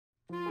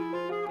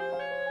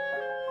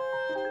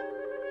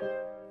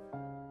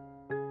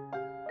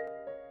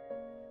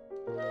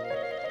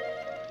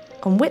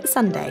On Whit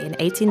Sunday in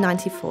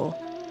 1894,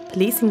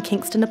 police in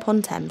Kingston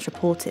upon Thames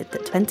reported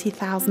that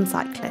 20,000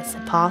 cyclists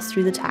had passed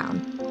through the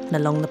town and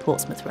along the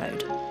Portsmouth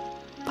Road,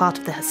 part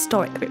of the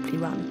historic Ripley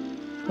Run,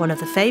 one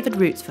of the favoured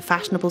routes for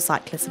fashionable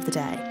cyclists of the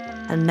day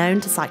and known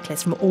to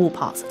cyclists from all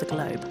parts of the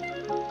globe.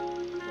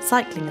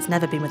 Cycling has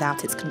never been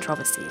without its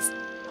controversies,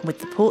 and with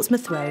the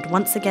Portsmouth Road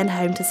once again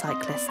home to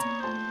cyclists,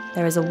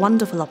 there is a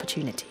wonderful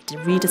opportunity to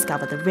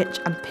rediscover the rich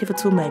and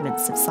pivotal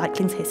moments of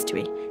cycling's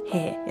history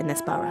here in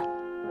this borough.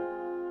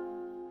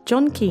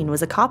 John Keane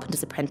was a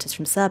carpenter's apprentice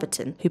from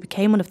Surbiton who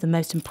became one of the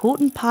most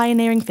important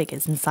pioneering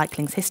figures in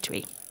cycling's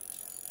history.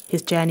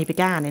 His journey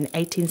began in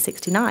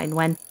 1869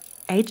 when,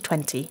 aged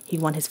 20, he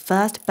won his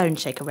first bone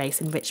shaker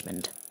race in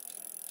Richmond.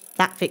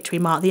 That victory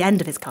marked the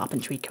end of his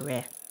carpentry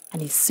career,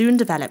 and he soon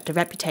developed a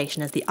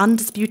reputation as the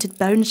undisputed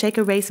bone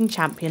shaker racing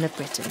champion of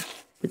Britain,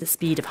 with a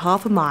speed of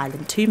half a mile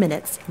in 2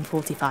 minutes and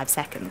 45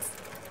 seconds.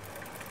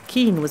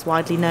 Keane was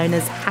widely known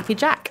as Happy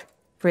Jack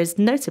for his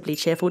notably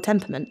cheerful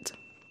temperament.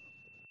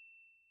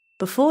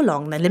 Before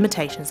long, the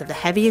limitations of the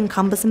heavy and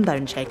cumbersome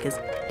bone shakers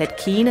led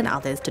Keane and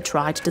others to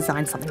try to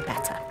design something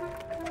better.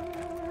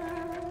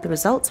 The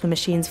results were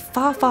machines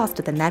far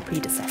faster than their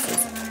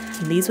predecessors,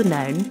 and these were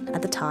known,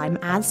 at the time,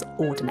 as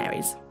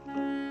ordinaries.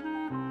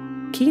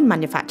 Keane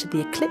manufactured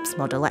the Eclipse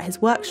model at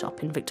his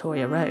workshop in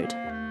Victoria Road.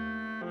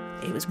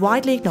 It was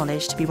widely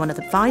acknowledged to be one of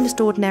the finest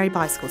ordinary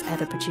bicycles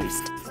ever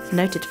produced,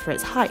 noted for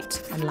its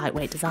height and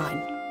lightweight design.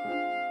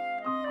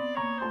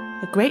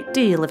 A great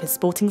deal of his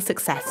sporting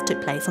success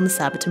took place on the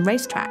Surbiton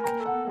racetrack.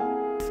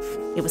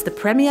 It was the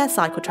premier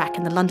cycle track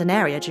in the London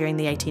area during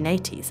the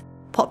 1880s,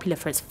 popular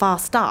for its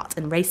fast start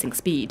and racing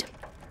speed.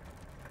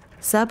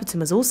 Surbiton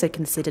was also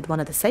considered one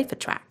of the safer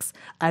tracks,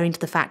 owing to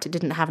the fact it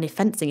didn't have any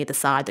fencing either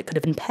side that could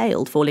have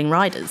impaled falling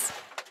riders.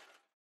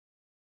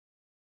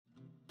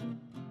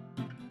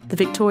 The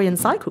Victorian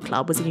Cycle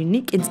Club was a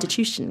unique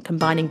institution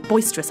combining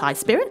boisterous high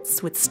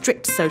spirits with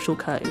strict social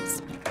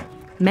codes.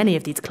 Many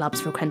of these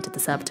clubs frequented the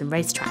Surbiton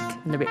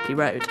racetrack and the Ripley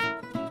Road.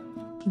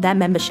 Their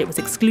membership was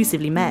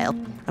exclusively male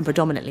and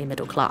predominantly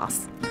middle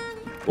class.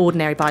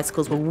 Ordinary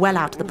bicycles were well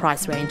out of the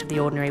price range of the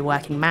ordinary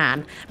working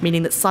man,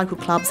 meaning that cycle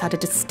clubs had a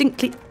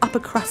distinctly upper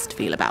crust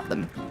feel about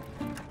them.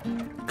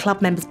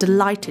 Club members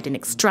delighted in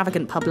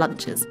extravagant pub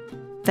lunches,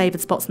 favoured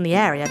spots in the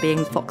area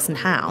being Fox and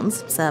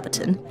Hounds,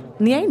 Surbiton,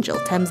 and the Angel,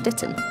 Thames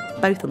Ditton,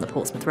 both on the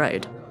Portsmouth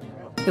Road.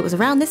 It was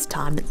around this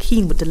time that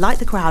Keane would delight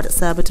the crowd at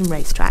Surbiton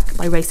racetrack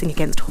by racing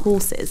against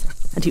horses,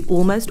 and he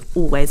almost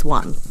always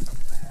won.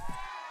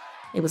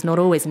 It was not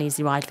always an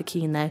easy ride for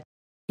Keane, though.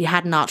 He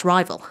had an arch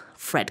rival,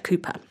 Fred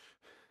Cooper.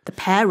 The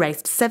pair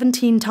raced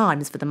 17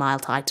 times for the mile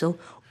title,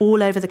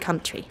 all over the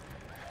country,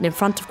 and in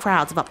front of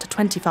crowds of up to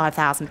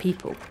 25,000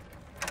 people.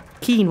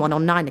 Keane won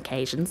on 9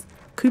 occasions,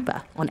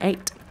 Cooper on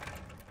 8.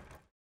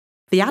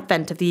 The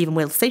advent of the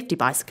even-wheeled safety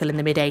bicycle in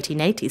the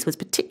mid-1880s was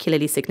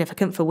particularly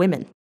significant for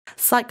women.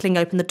 Cycling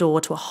opened the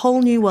door to a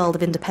whole new world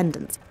of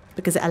independence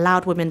because it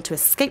allowed women to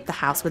escape the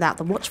house without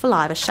the watchful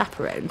eye of a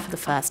chaperone for the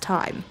first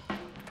time.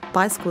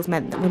 Bicycles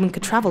meant that women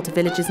could travel to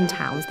villages and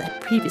towns that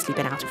had previously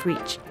been out of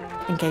reach,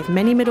 and gave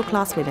many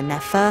middle-class women their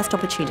first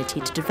opportunity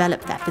to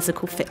develop their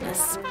physical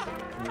fitness.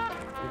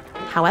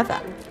 However,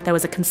 there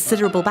was a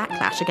considerable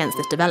backlash against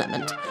this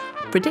development.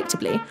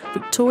 Predictably,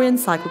 Victorian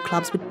cycle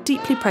clubs were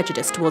deeply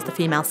prejudiced towards the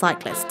female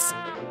cyclists.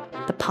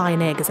 The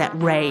Pioneer Gazette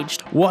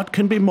raged. What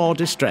can be more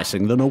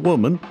distressing than a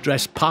woman,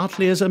 dressed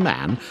partly as a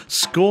man,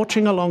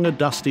 scorching along a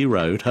dusty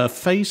road, her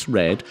face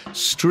red,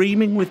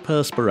 streaming with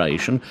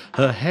perspiration,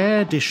 her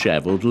hair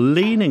dishevelled,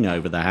 leaning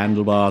over the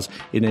handlebars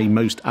in a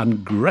most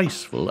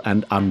ungraceful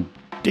and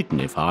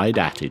undignified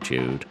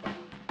attitude?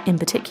 In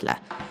particular,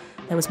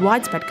 there was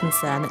widespread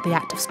concern that the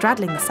act of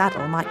straddling the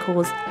saddle might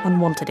cause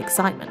unwanted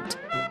excitement.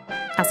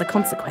 As a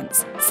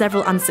consequence,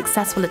 several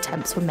unsuccessful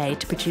attempts were made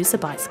to produce a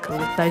bicycle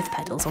with both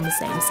pedals on the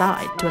same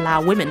side to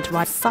allow women to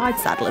ride side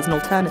saddle as an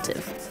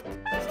alternative.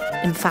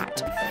 In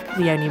fact,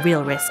 the only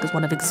real risk was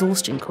one of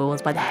exhaustion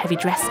caused by the heavy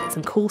dresses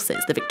and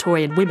corsets the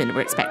Victorian women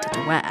were expected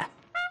to wear.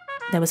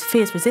 There was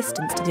fierce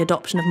resistance to the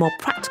adoption of more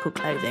practical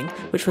clothing,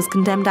 which was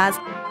condemned as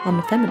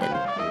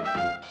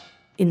unfeminine.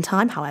 In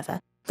time, however,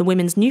 the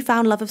women's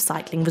newfound love of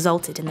cycling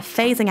resulted in the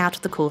phasing out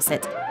of the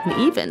corset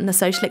and even the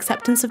social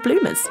acceptance of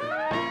bloomers.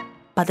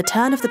 By the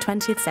turn of the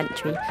 20th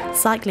century,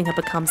 cycling had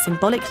become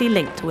symbolically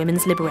linked to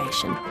women's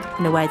liberation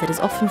in a way that is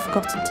often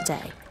forgotten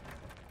today.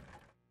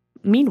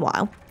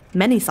 Meanwhile,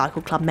 many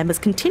cycle club members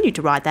continued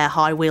to ride their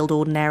high-wheeled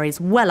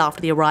ordinaries well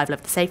after the arrival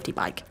of the safety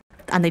bike,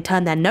 and they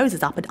turned their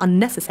noses up at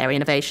unnecessary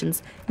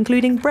innovations,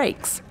 including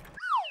brakes.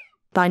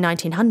 By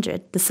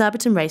 1900, the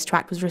Surbiton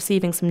racetrack was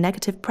receiving some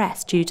negative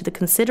press due to the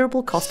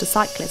considerable cost to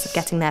cyclists of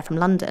getting there from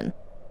London.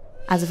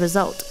 As a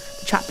result,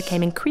 the track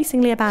became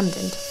increasingly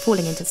abandoned,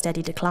 falling into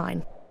steady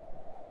decline.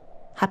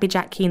 Happy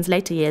Jack Keane's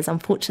later years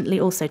unfortunately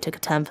also took a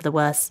turn for the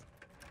worse.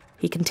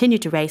 He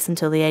continued to race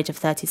until the age of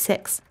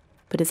 36,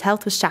 but his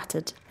health was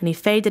shattered and he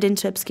faded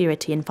into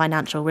obscurity and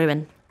financial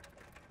ruin.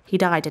 He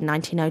died in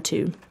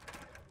 1902.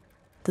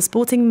 The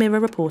Sporting Mirror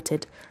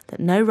reported that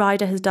no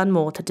rider has done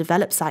more to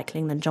develop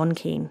cycling than John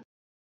Keane.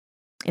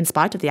 In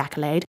spite of the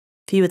accolade,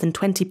 fewer than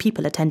 20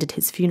 people attended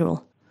his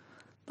funeral.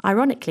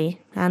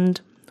 Ironically,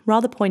 and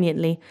rather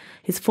poignantly,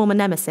 his former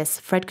nemesis,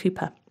 Fred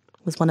Cooper,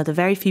 was one of the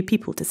very few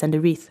people to send a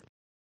wreath.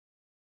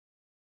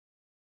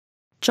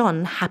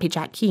 John Happy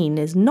Jack Keane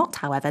is not,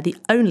 however, the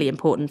only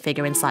important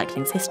figure in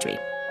cycling's history.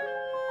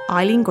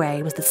 Eileen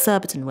Gray was the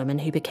Surbiton woman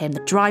who became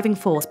the driving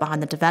force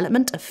behind the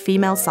development of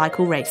female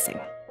cycle racing.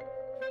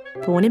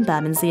 Born in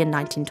Bermondsey in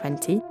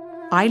 1920,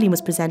 Eileen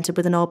was presented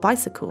with an old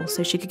bicycle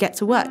so she could get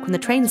to work when the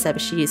train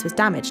service she used was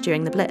damaged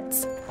during the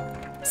Blitz.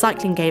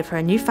 Cycling gave her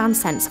a newfound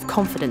sense of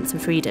confidence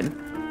and freedom,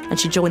 and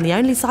she joined the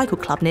only cycle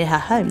club near her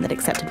home that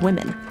accepted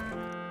women.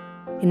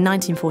 In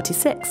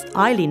 1946,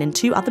 Eileen and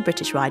 2 other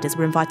British riders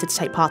were invited to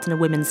take part in a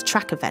women's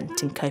track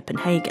event in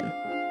Copenhagen.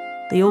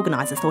 The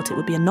organisers thought it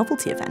would be a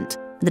novelty event,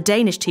 and the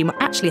Danish team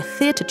were actually a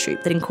theatre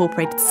troupe that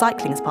incorporated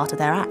cycling as part of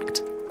their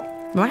act.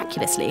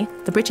 Miraculously,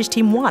 the British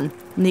team won,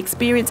 and the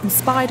experience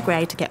inspired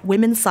Gray to get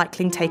women's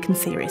cycling taken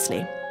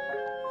seriously.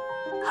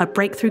 Her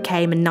breakthrough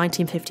came in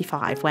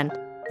 1955 when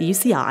the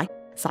UCI,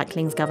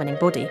 cycling's governing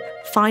body,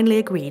 finally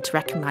agreed to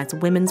recognise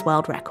women's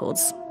world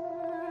records.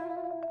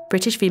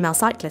 British female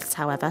cyclists,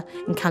 however,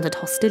 encountered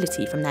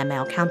hostility from their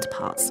male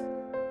counterparts.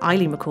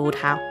 Eileen recalled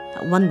how,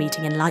 at one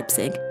meeting in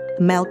Leipzig,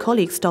 a male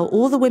colleague stole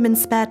all the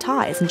women's spare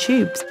tyres and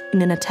tubes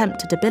in an attempt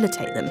to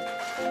debilitate them.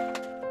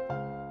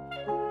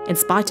 In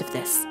spite of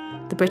this,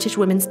 the British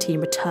women's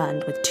team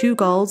returned with 2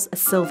 golds, a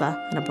silver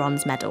and a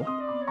bronze medal.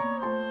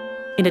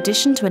 In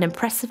addition to an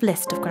impressive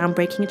list of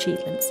groundbreaking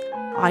achievements,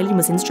 Eileen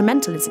was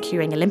instrumental in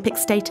securing Olympic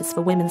status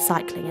for women's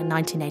cycling in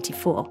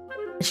 1984,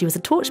 and she was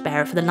a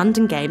torchbearer for the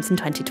London Games in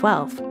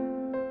 2012.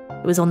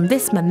 It was on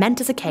this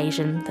momentous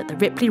occasion that the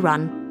Ripley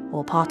Run,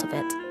 or part of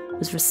it,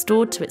 was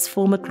restored to its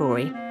former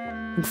glory,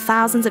 and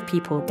thousands of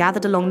people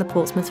gathered along the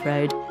Portsmouth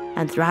Road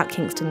and throughout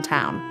Kingston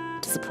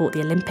town to support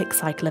the Olympic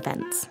cycle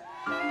events.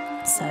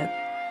 So,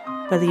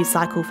 whether you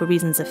cycle for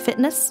reasons of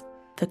fitness,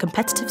 for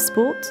competitive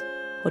sport,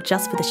 or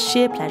just for the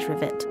sheer pleasure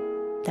of it,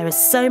 there is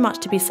so much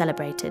to be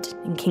celebrated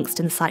in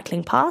Kingston's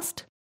cycling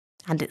past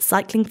and its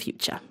cycling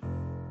future.